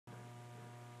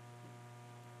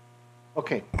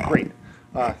Okay, great.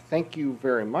 Thank you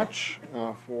very much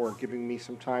for giving me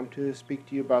some time to speak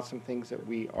to you about some things that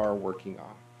we are working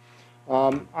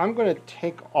on. I'm going to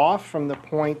take off from the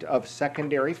point of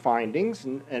secondary findings,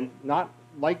 and not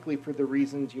likely for the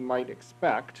reasons you might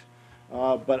expect,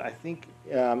 but I think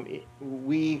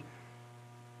we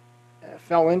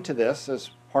fell into this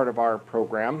as part of our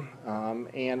program,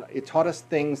 and it taught us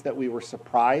things that we were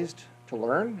surprised to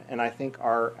learn, and I think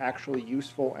are actually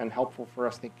useful and helpful for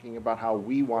us thinking about how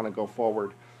we want to go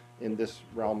forward in this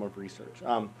realm of research.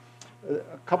 A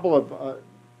couple of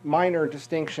minor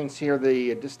distinctions here.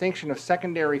 The distinction of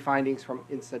secondary findings from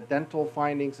incidental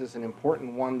findings is an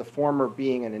important one, the former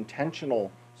being an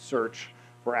intentional search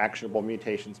for actionable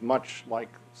mutations, much like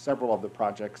several of the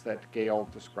projects that Gail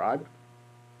described.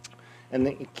 And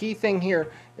the key thing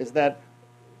here is that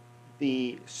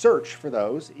the search for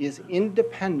those is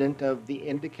independent of the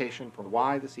indication for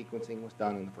why the sequencing was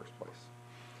done in the first place.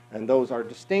 And those are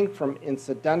distinct from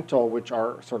incidental, which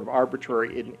are sort of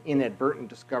arbitrary, inadvertent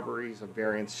discoveries of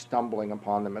variants, stumbling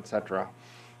upon them, etc.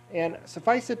 And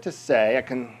suffice it to say, I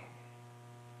can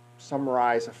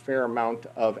summarize a fair amount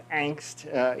of angst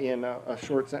in a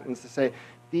short sentence to say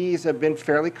these have been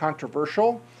fairly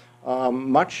controversial,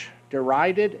 much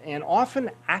derided, and often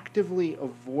actively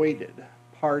avoided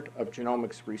part of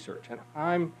genomics research, and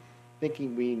I'm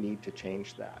thinking we need to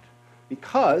change that.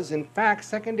 Because, in fact,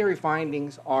 secondary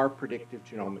findings are predictive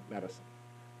genomic medicine.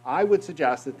 I would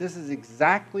suggest that this is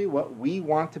exactly what we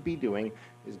want to be doing,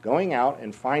 is going out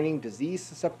and finding disease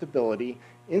susceptibility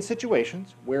in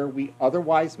situations where we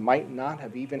otherwise might not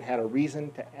have even had a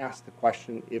reason to ask the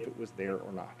question if it was there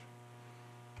or not.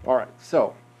 All right,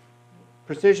 so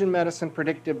precision medicine,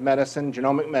 predictive medicine,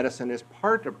 genomic medicine is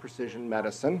part of precision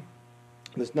medicine.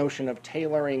 This notion of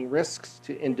tailoring risks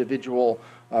to individual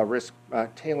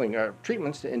tailoring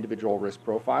treatments to individual risk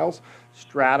profiles,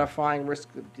 stratifying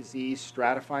risk of disease,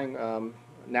 stratifying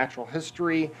natural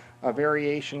history,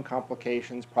 variation,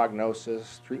 complications,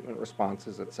 prognosis, treatment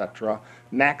responses, etc.,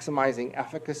 maximizing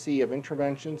efficacy of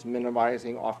interventions,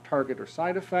 minimizing off-target or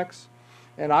side effects.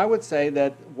 And I would say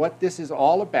that what this is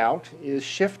all about is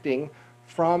shifting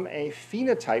from a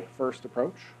phenotype-first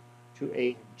approach to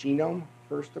a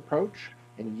genome-first approach,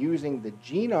 and using the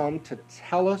genome to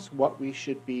tell us what we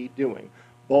should be doing,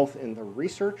 both in the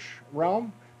research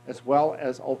realm as well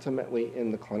as ultimately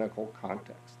in the clinical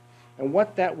context. And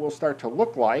what that will start to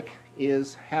look like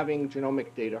is having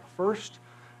genomic data first,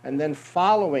 and then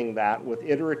following that with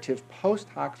iterative post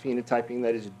hoc phenotyping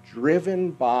that is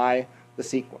driven by the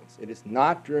sequence. It is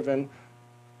not driven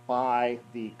by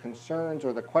the concerns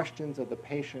or the questions of the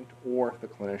patient or the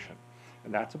clinician.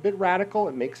 And that's a bit radical.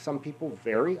 It makes some people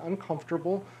very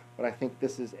uncomfortable, but I think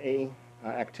this is an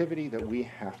activity that we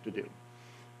have to do.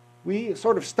 We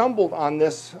sort of stumbled on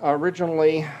this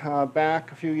originally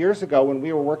back a few years ago when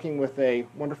we were working with a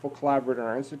wonderful collaborator in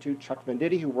our institute, Chuck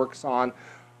Venditti, who works on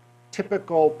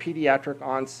typical pediatric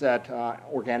onset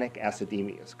organic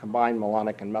acidemias, combined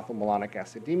malonic and methylmalonic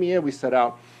acidemia. We set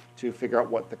out to figure out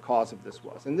what the cause of this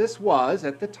was. And this was,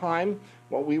 at the time,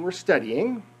 what we were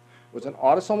studying was an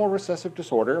autosomal recessive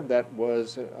disorder that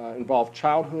was involved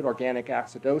childhood organic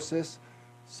acidosis,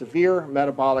 severe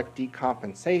metabolic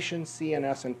decompensation,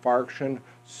 CNS infarction,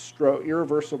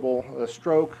 irreversible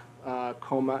stroke,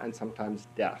 coma, and sometimes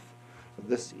death. So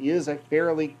this is a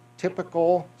fairly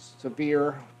typical,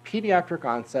 severe, pediatric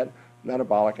onset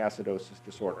metabolic acidosis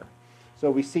disorder. So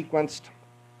we sequenced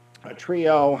a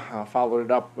trio, followed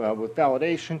it up with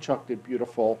validation. Chuck did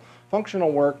beautiful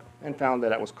functional work and found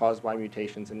that it was caused by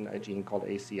mutations in a gene called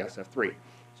ACSF3.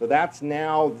 So that's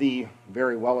now the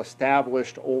very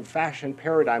well-established, old-fashioned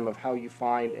paradigm of how you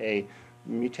find a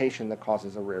mutation that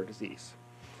causes a rare disease.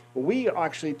 Well, we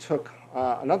actually took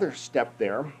another step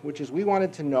there, which is we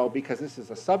wanted to know, because this is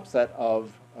a subset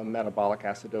of a metabolic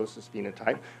acidosis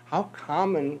phenotype, how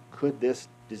common could this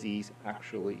disease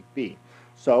actually be?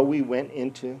 So we went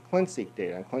into ClinSeq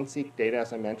data. And ClinSeq data,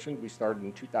 as I mentioned, we started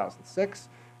in 2006,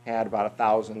 had about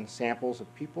 1,000 samples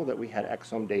of people that we had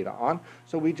exome data on.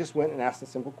 So we just went and asked a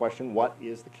simple question: what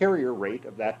is the carrier rate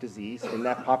of that disease in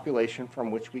that population,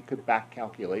 from which we could back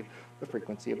calculate the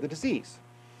frequency of the disease?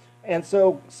 And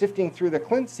so, sifting through the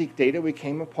ClinSeq data, we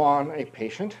came upon a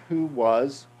patient who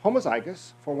was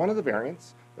homozygous for one of the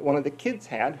variants that one of the kids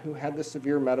had, who had the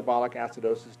severe metabolic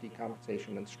acidosis,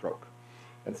 decompensation, and stroke.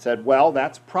 And said, well,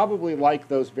 that's probably like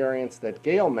those variants that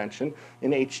Gail mentioned.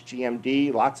 In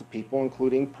HGMD, lots of people,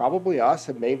 including probably us,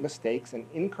 have made mistakes and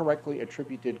incorrectly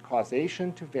attributed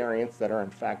causation to variants that are in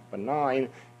fact benign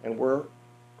and were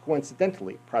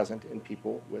coincidentally present in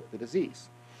people with the disease.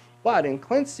 But in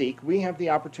ClinSeq, we have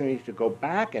the opportunity to go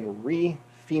back and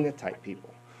re-phenotype people.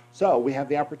 So we have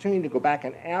the opportunity to go back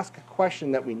and ask a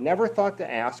question that we never thought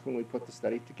to ask when we put the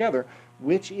study together,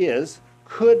 which is,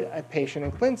 could a patient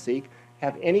in ClinSeq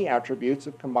have any attributes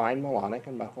of combined malonic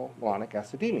and methylmalonic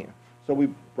acidemia? So we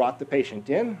brought the patient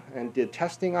in and did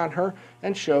testing on her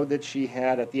and showed that she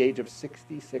had, at the age of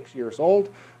 66 years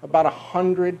old, about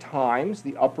 100 times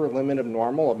the upper limit of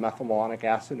normal of methylmalonic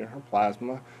acid in her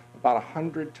plasma, about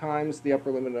 100 times the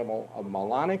upper limit of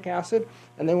malonic acid.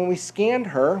 And then when we scanned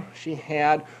her, she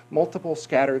had multiple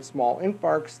scattered small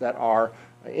infarcts that are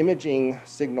imaging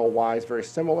signal-wise very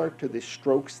similar to the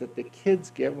strokes that the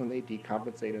kids get when they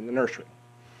decompensate in the nursery.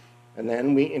 And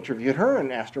then we interviewed her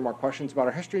and asked her more questions about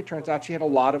her history. It turns out she had a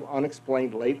lot of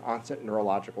unexplained late onset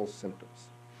neurological symptoms.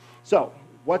 So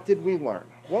what did we learn?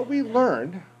 What we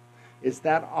learned is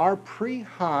that our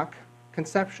pre-hoc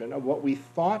conception of what we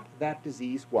thought that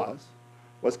disease was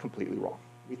completely wrong.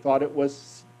 We thought it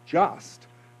was just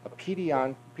a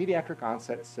pediatric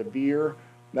onset severe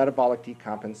metabolic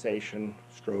decompensation,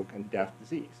 stroke, and death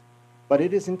disease. But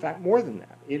it is in fact more than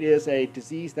that. It is a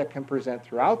disease that can present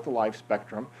throughout the life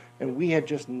spectrum, and we had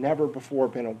just never before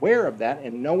been aware of that,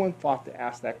 and no one thought to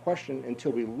ask that question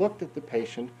until we looked at the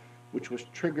patient, which was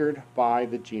triggered by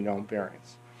the genome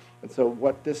variants. And so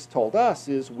what this told us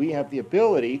is we have the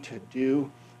ability to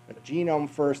do a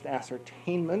genome-first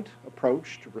ascertainment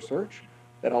approach to research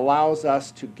that allows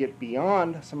us to get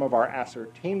beyond some of our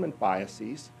ascertainment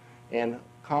biases and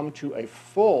come to a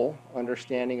full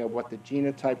understanding of what the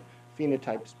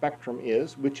genotype-phenotype spectrum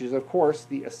is, which is, of course,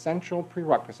 the essential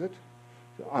prerequisite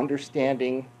to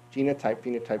understanding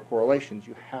genotype-phenotype correlations.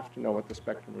 You have to know what the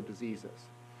spectrum of disease is.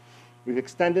 We've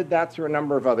extended that through a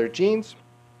number of other genes,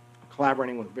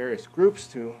 collaborating with various groups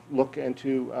to look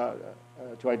into,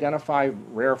 to identify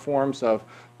rare forms of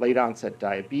late-onset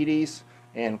diabetes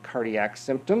and cardiac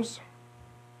symptoms.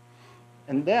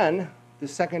 And then the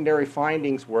secondary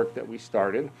findings work that we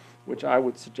started, which I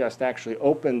would suggest actually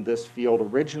opened this field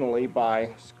originally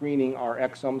by screening our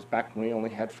exomes back when we only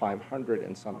had 500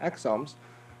 and some exomes.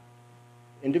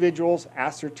 Individuals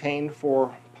ascertained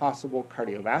for possible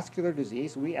cardiovascular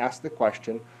disease. We asked the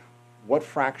question, what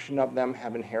fraction of them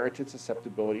have inherited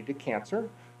susceptibility to cancer,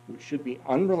 which should be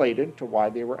unrelated to why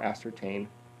they were ascertained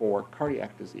for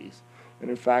cardiac disease.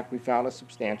 And in fact, we found a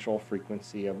substantial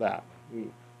frequency of that. We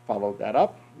followed that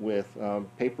up with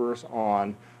papers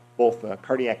on both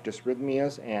cardiac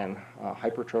dysrhythmias and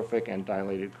hypertrophic and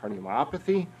dilated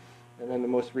cardiomyopathy. And then the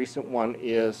most recent one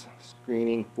is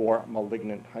screening for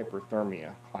malignant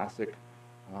hyperthermia, classic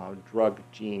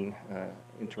drug-gene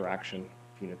interaction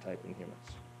phenotype in humans.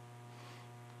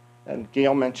 And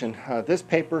Gail mentioned this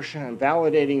paper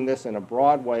validating this in a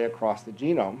broad way across the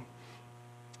genome,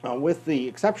 with the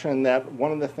exception that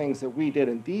one of the things that we did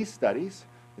in these studies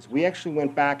is we actually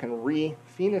went back and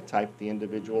re-phenotyped the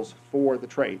individuals for the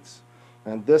traits.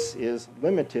 And this is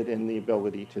limited in the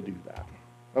ability to do that.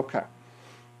 Okay.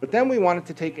 But then we wanted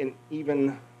to take an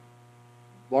even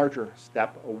larger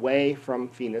step away from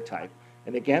phenotype.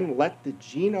 And again, let the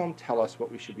genome tell us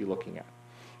what we should be looking at.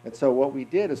 And so what we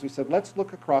did is we said, let's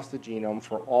look across the genome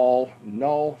for all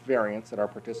null variants that our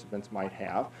participants might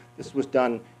have. This was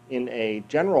done in a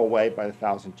general way by the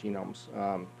 1,000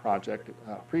 Genomes project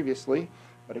previously.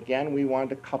 But again, we wanted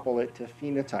to couple it to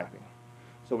phenotyping.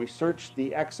 So we searched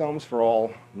the exomes for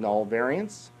all null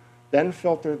variants, then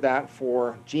filtered that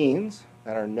for genes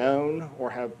that are known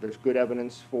or there's good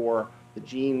evidence for the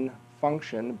gene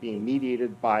function being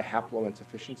mediated by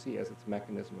haploinsufficiency as its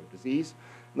mechanism of disease,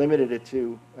 limited it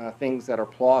to things that are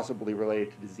plausibly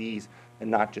related to disease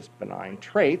and not just benign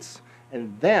traits.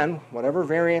 And then, whatever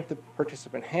variant the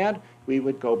participant had, we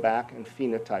would go back and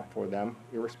phenotype for them,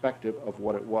 irrespective of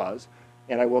what it was.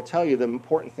 And I will tell you the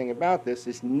important thing about this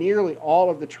is nearly all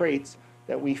of the traits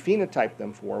that we phenotyped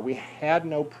them for, we had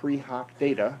no pre-hoc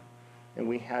data, and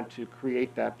we had to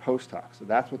create that post-hoc. So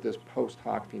that's what this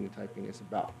post-hoc phenotyping is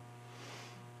about.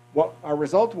 What our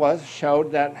result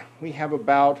showed that we have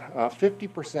about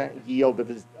 50% yield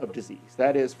of disease.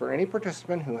 That is, for any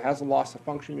participant who has a loss of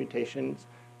function mutations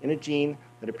in a gene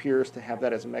that appears to have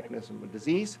that as a mechanism of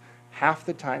disease, half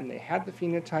the time they had the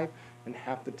phenotype and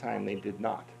half the time they did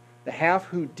not. The half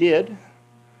who did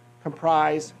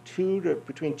comprise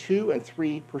between 2 and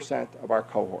 3% of our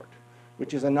cohort,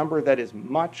 which is a number that is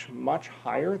much, much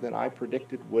higher than I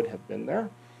predicted would have been there.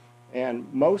 And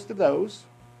most of those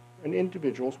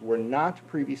individuals were not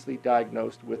previously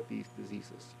diagnosed with these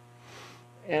diseases.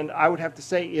 And I would have to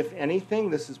say, if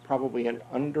anything, this is probably an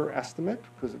underestimate,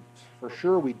 because for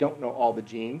sure we don't know all the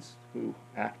genes who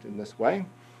act in this way.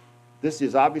 This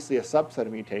is obviously a subset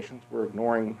of mutations. We're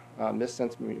ignoring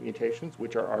missense mutations,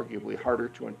 which are arguably harder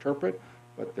to interpret,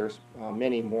 but there's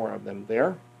many more of them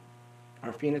there.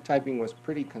 Our phenotyping was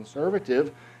pretty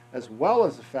conservative, as well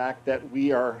as the fact that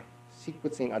we are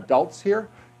sequencing adults here.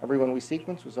 Everyone we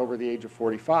sequenced was over the age of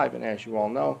 45, and as you all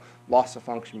know, loss of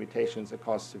function mutations that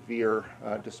cause severe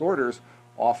disorders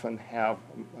often have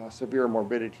severe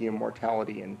morbidity and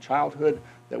mortality in childhood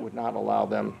that would not allow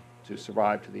them to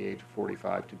survive to the age of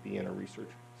 45 to be in a research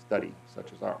study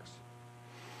such as ours.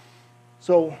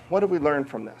 So what have we learned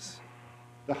from this?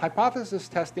 The hypothesis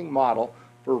testing model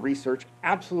for research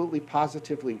absolutely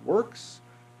positively works,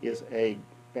 is a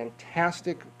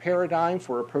fantastic paradigm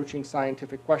for approaching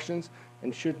scientific questions,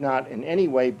 and should not in any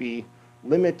way be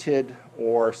limited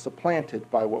or supplanted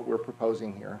by what we're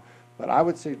proposing here. But I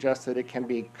would suggest that it can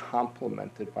be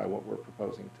complemented by what we're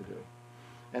proposing to do.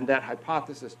 And that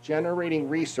hypothesis generating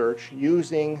research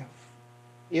using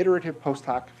iterative post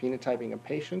hoc phenotyping of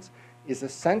patients is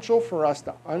essential for us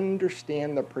to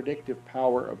understand the predictive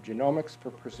power of genomics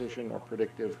for precision or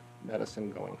predictive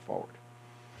medicine going forward.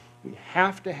 We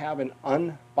have to have an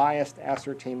unbiased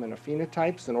ascertainment of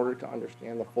phenotypes in order to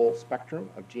understand the full spectrum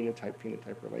of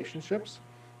genotype-phenotype relationships.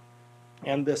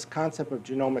 And this concept of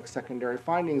genomic secondary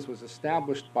findings was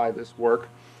established by this work.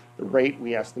 The rate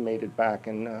we estimated back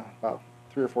in about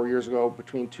 3 or 4 years ago,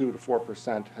 between 2 to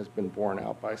 4%, has been borne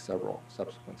out by several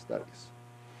subsequent studies.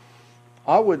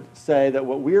 I would say that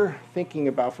what we're thinking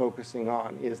about focusing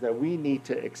on is that we need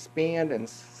to expand and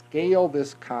scale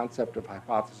this concept of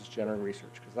hypothesis-generating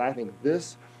research, because I think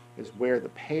this is where the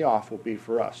payoff will be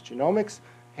for us. Genomics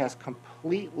has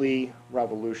completely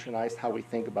revolutionized how we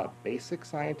think about basic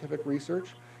scientific research,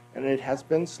 and it has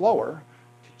been slower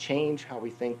to change how we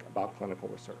think about clinical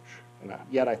research. And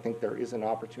yet I think there is an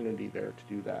opportunity there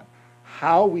to do that.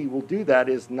 How we will do that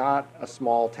is not a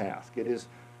small task. It is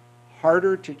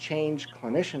harder to change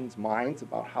clinicians' minds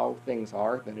about how things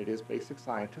are than it is basic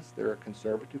scientists. They're a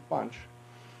conservative bunch.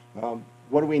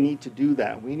 What do we need to do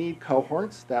that? We need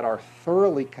cohorts that are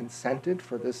thoroughly consented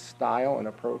for this style and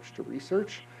approach to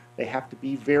research. They have to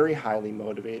be very highly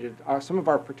motivated. Some of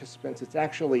our participants, it's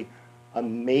actually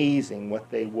amazing what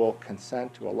they will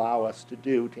consent to allow us to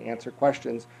do to answer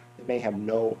questions that may have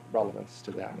no relevance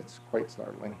to them. It's quite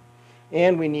startling.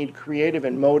 And we need creative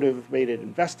and motivated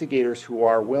investigators who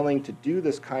are willing to do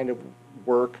this kind of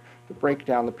work to break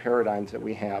down the paradigms that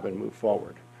we have and move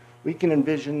forward. We can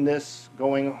envision this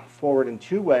going forward in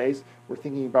 2 ways. We're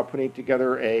thinking about putting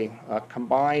together a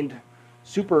combined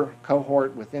super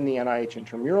cohort within the NIH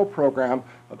intramural program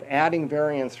of adding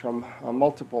variants from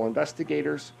multiple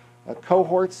investigators,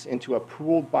 cohorts into a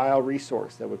pooled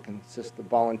bioresource that would consist of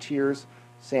volunteers,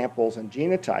 samples, and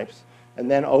genotypes, and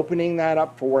then opening that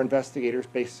up for investigators,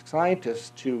 basic scientists,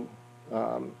 to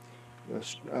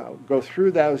go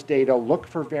through those data, look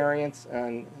for variants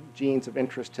and genes of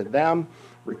interest to them,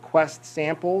 request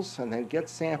samples, and then get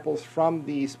samples from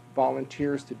these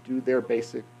volunteers to do their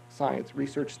basic science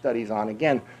research studies on,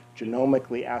 again,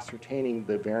 genomically ascertaining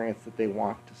the variants that they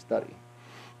want to study.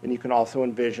 And you can also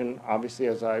envision, obviously,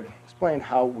 as I've explained,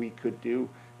 how we could do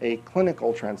a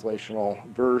clinical translational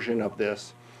version of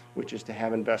this, which is to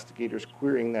have investigators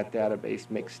querying that database,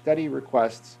 make study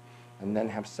requests, and then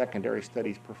have secondary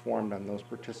studies performed on those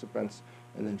participants,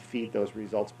 and then feed those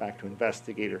results back to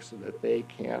investigators so that they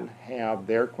can have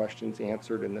their questions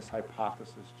answered in this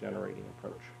hypothesis-generating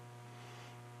approach.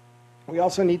 We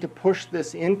also need to push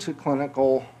this into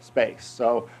clinical space.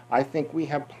 So I think we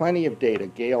have plenty of data.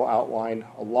 Gail outlined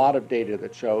a lot of data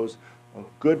that shows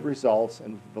good results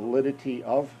and validity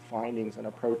of findings and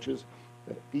approaches,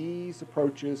 that these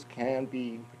approaches can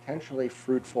be potentially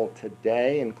fruitful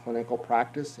today in clinical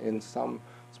practice in some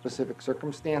specific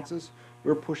circumstances.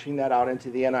 We're pushing that out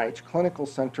into the NIH Clinical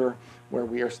Center, where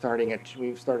we've started a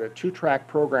 2-track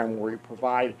program where we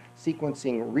provide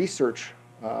sequencing research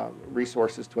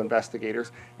resources to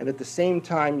investigators, and at the same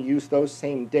time use those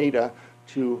same data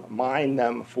to mine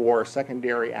them for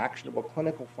secondary actionable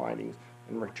clinical findings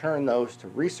and return those to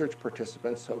research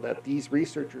participants so that these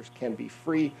researchers can be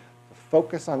free to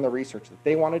focus on the research that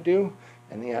they want to do,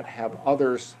 and yet have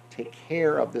others take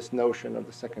care of this notion of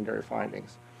the secondary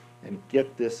findings and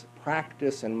get this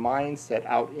practice and mindset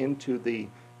out into the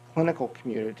clinical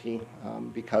community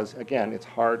because, again, it's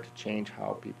hard to change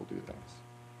how people do things.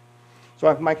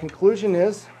 So my conclusion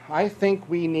is, I think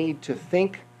we need to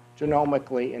think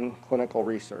genomically in clinical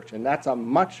research, and that's a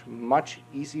much, much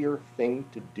easier thing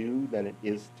to do than it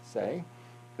is to say,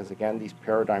 because again, these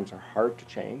paradigms are hard to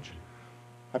change.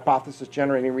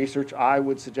 Hypothesis-generating research, I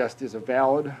would suggest, is a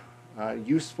valid,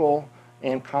 useful,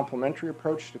 and complementary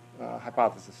approach to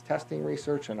hypothesis testing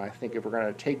research, and I think if we're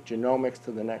going to take genomics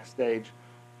to the next stage,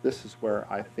 this is where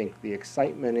I think the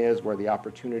excitement is, where the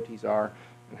opportunities are,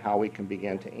 and how we can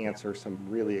begin to answer some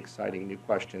really exciting new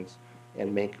questions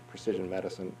and make precision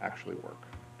medicine actually work.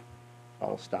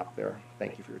 I'll stop there.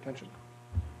 Thank you for your attention.